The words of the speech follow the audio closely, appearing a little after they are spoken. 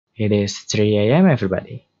It is 3 AM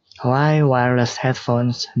everybody. Why wireless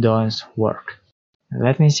headphones don't work?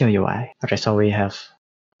 Let me show you why. Okay, so we have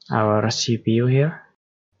our CPU here.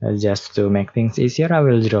 Just to make things easier, I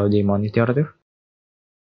will draw the monitor too.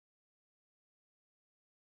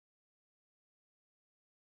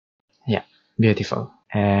 Yeah, beautiful.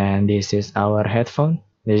 And this is our headphone.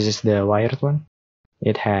 This is the wired one.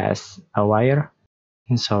 It has a wire.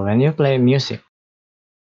 And so when you play music,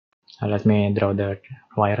 let me draw the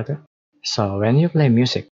wire too. So when you play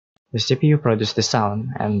music, the CPU produces the sound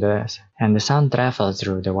and the sound travels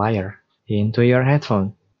through the wire into your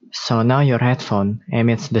headphone. So now your headphone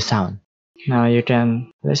emits the sound. Now you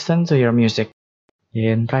can listen to your music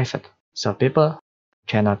in private. So people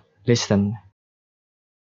cannot listen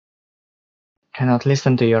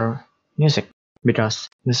to your music because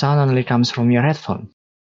the sound only comes from your headphone.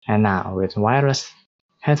 And now with wireless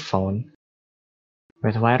headphones,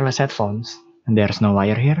 there's no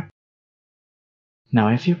wire here. Now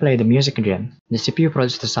if you play the music again, the CPU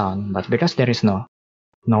produces the sound, but because there is no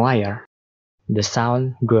wire, the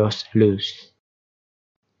sound goes loose.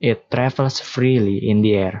 It travels freely in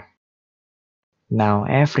the air. Now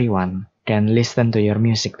everyone can listen to your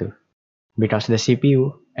music too, because the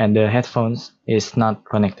CPU and the headphones is not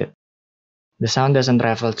connected. The sound doesn't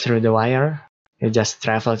travel through the wire, it just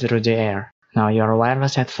travels through the air. Now your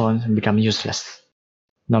wireless headphones become useless.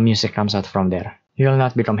 No music comes out from there. You will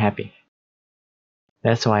not become happy.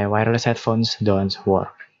 That's why wireless headphones don't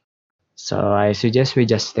work. So I suggest we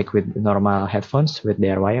just stick with normal headphones with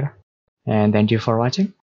their wire. And thank you for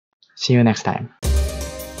watching. See you next time.